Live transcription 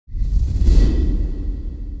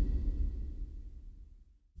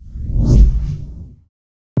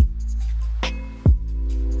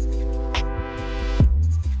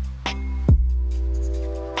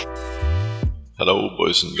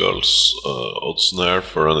boys and girls, Oddsen here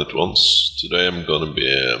for Run It Once. Today I'm gonna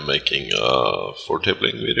be making a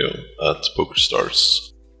 4-tabling video at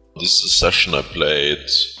PokerStars. This is a session I played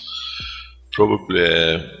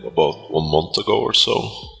probably about 1 month ago or so,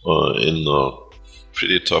 in a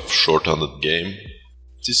pretty tough short-handed game.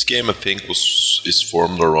 This game I think is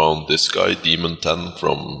formed around this guy, Demon10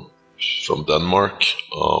 from Denmark.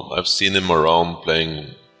 I've seen him around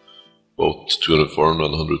playing both 200 400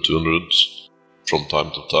 and 100 200 from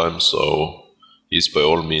time to time, so he's by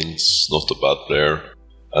all means not a bad player.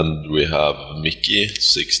 And we have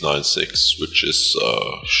Mickey696, which is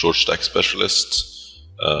a short stack specialist,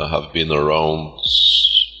 have been around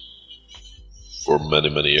for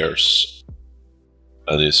many years,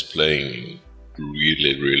 and is playing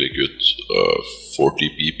really good 40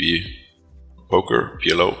 BB poker,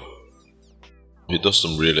 PLO. He does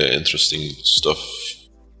some really interesting stuff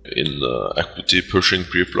in equity pushing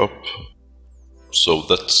pre-flop, so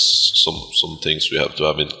that's some things we have to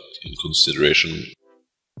have in consideration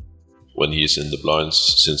when he's in the blinds,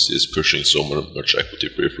 since he's pushing so much equity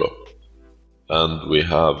pre-flop. And we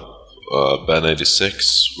have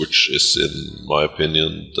Ben86, which is in my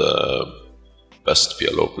opinion the best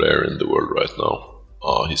PLO player in the world right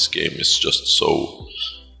now. His game is just so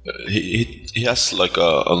he has like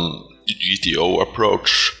a GTO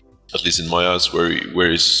approach, at least in my eyes,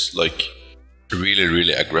 where he's like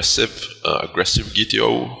really aggressive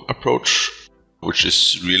GTO approach, which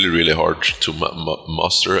is really hard to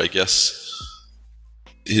master, I guess.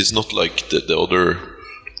 He's not like the other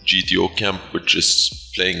GTO camp, which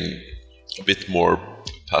is playing a bit more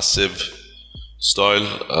passive style,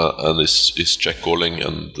 and is check calling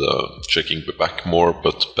and checking back more,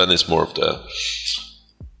 but Ben is more of the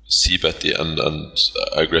c-betty and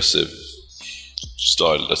aggressive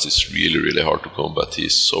style that is really hard to combat.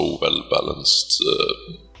 He's so well balanced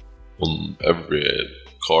on every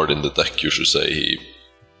card in the deck, you should say.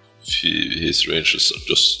 His ranges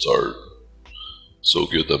are so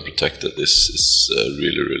good and protected. This is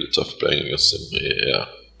really tough playing against him. Yeah.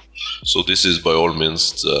 So this is by all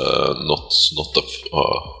means not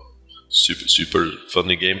a super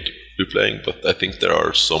funny game to be playing, but I think there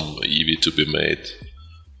are some EV to be made.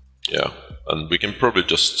 Yeah, and we can probably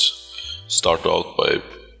just start out by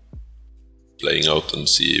playing out and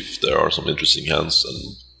see if there are some interesting hands, and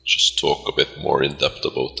just talk a bit more in depth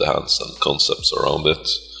about the hands and concepts around it.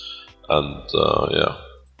 And yeah,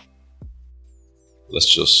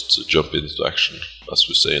 let's just jump into action, as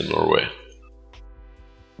we say in Norway.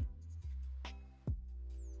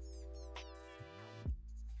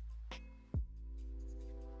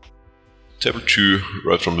 Table 2,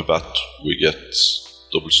 right from the bat, we get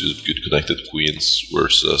double suited good connected queens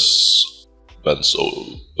versus Ben's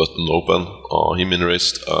button open. He min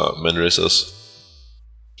raises.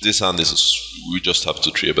 This hand is, we just have to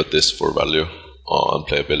 3-bet this for value and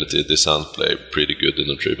playability. This hand play pretty good in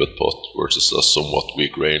a 3-bet pot versus a somewhat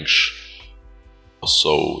weak range.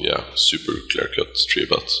 So yeah, super clear cut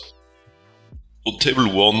 3-bet. On table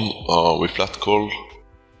 1, we flat call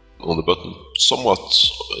on the button. Somewhat,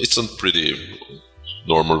 it's a pretty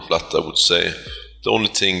normal flat, I would say. The only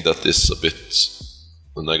thing that is a bit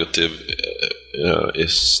negative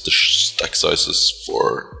is the stack sizes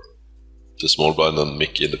for the small blind and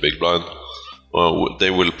Mickey in the big blind.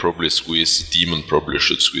 They will probably squeeze, Demon probably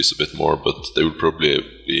should squeeze a bit more, but they will probably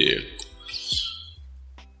be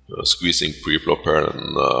squeezing pre-flop here,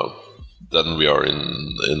 and then we are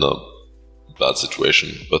in a bad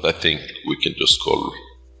situation. But I think we can just call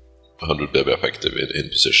 100 BB effective in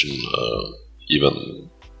position,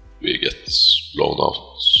 even we get blown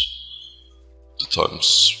out the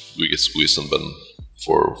times we get squeezed and Ben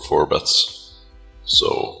for 4 bets.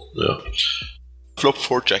 So yeah. Flop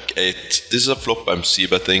 4 Jack 8. This is a flop I'm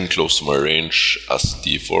c-betting close to my range as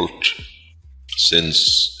default,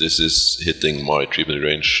 since this is hitting my 3-bet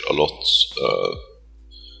range a lot.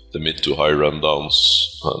 The mid to high rundowns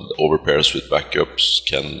and overpairs with backups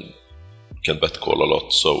can bet call a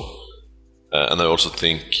lot. So and I also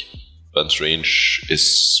think Ben's range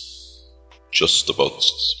is just about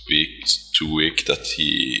too weak, that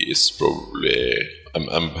he is probably,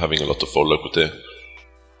 I'm having a lot of fold equity,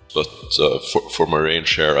 but for my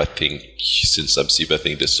range here, I think since I'm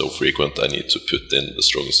c-betting this so frequent, I need to put in the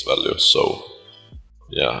strongest value. So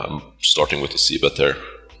yeah, I'm starting with a c-bet here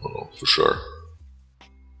for sure.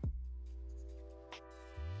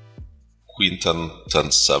 Queen 10,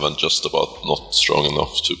 10, 7, just about not strong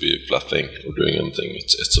enough to be flatting or doing anything.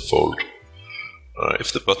 It's a fold.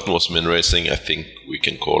 If the button was min raising, I think we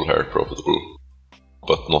can call here profitable,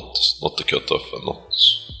 but not the cutoff, and not,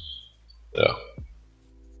 yeah.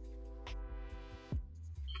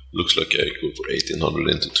 Looks like I go for 1800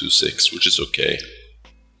 into 2-6, which is okay,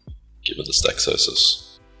 given the stack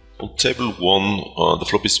sizes. On table 1, the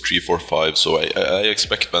flop is 3-4-5, so I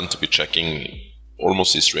expect Ben to be checking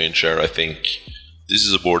almost his range here. I think this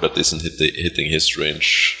is a board that isn't hitting his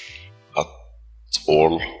range at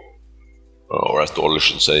all, or at all I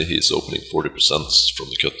should say. He's opening 40% from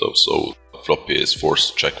the cutoff, so floppy is forced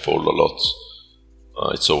to check fold a lot.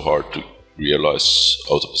 It's so hard to realize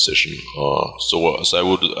out of position. So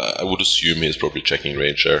I would assume he's probably checking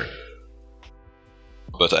range here.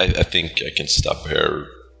 But I think I can stab here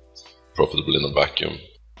profitably in a vacuum,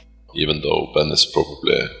 even though Ben is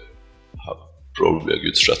probably a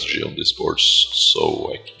good strategy on these boards.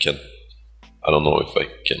 So I don't know if I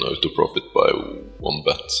can auto profit by one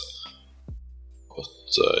bet. But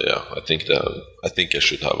yeah, I think I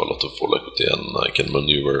should have a lot of full equity, and I can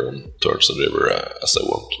maneuver on turns and river as I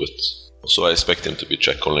want with. So I expect him to be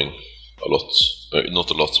check calling a lot,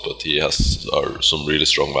 not a lot, but he has some really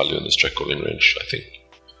strong value in his check calling range, I think.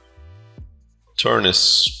 Turn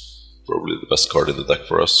is probably the best card in the deck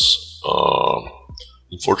for us.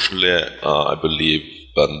 Unfortunately, I believe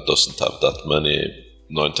Ben doesn't have that many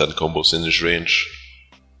 9-10 combos in his range.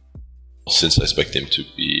 Since I expect him to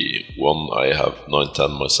be 1, I have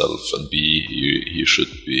 9-10 myself, and B,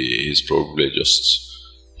 he's probably just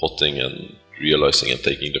potting and realizing and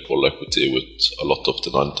taking the full equity with a lot of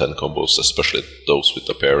the 9-10 combos, especially those with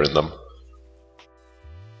a pair in them.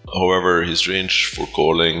 However, his range for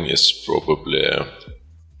calling is probably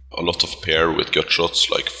a lot of pair with gut shots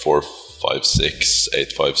like 4-5-6,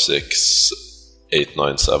 8-5-6,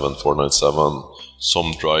 8-9-7, 4-9-7,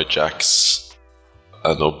 some dry jacks,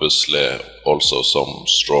 and obviously also some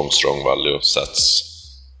strong value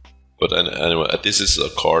sets. But anyway, this is a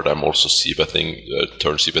card I'm also c-betting,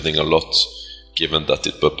 turn c-betting a lot, given that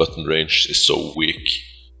the button range is so weak,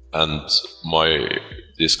 and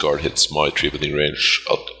this card hits my 3-betting range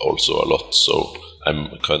also a lot, so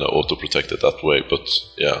I'm kind of auto-protected that way. But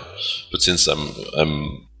yeah, but since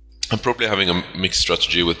I'm probably having a mixed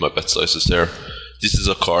strategy with my bet sizes there, this is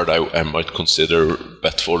a card I might consider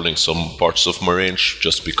bet folding some parts of my range,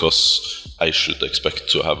 just because I should expect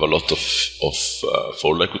to have a lot of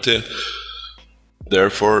fold equity.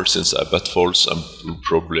 Therefore, since I bet folds, I'm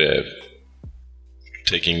probably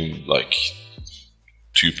taking like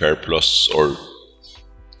 2 pair plus or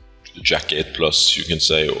jack 8 plus, you can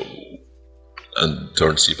say, and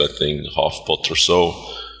turn c-betting half pot or so,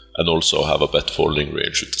 and also have a bet folding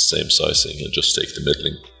range with the same sizing, and just take the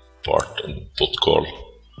middling part and pot call.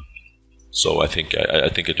 So I think I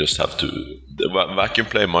just have to. The vacuum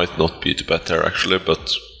play might not be the bet there actually,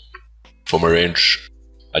 but for my range,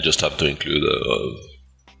 I just have to include a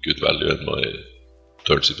good value in my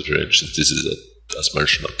turn c-betting range, since this is as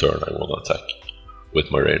mentioned a turn I want to attack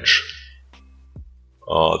with my range.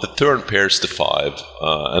 The turn pairs the 5,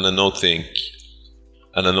 and I don't think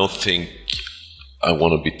I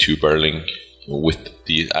want to be two barreling with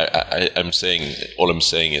the. All I'm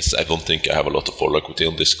saying is I don't think I have a lot of full equity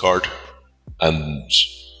on this card, and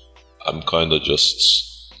I'm kind of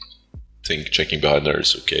just checking behind there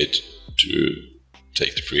is okay to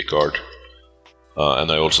take the free card,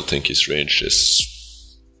 and I also think his range is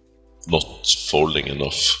not folding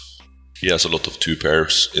enough. He has a lot of 2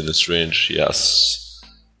 pairs in his range. He has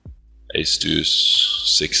ace deuce,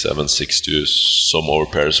 6-7, 6 deuce, some over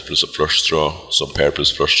pairs plus a flush draw, some pair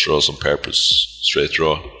plus flush draw, some pair plus straight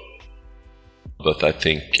draw. But I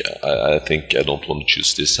think I don't want to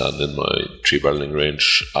choose this hand in my 3-barreling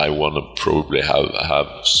range. I want to probably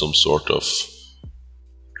have some sort of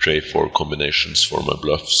tray for combinations for my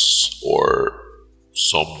bluffs, or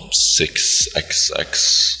some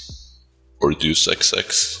 6xx or deuce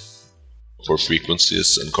xx for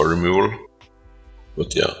frequencies and card removal.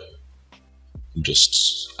 But yeah, I'm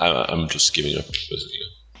just giving up basically.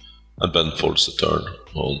 And Ben folds the turn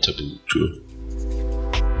on table 2.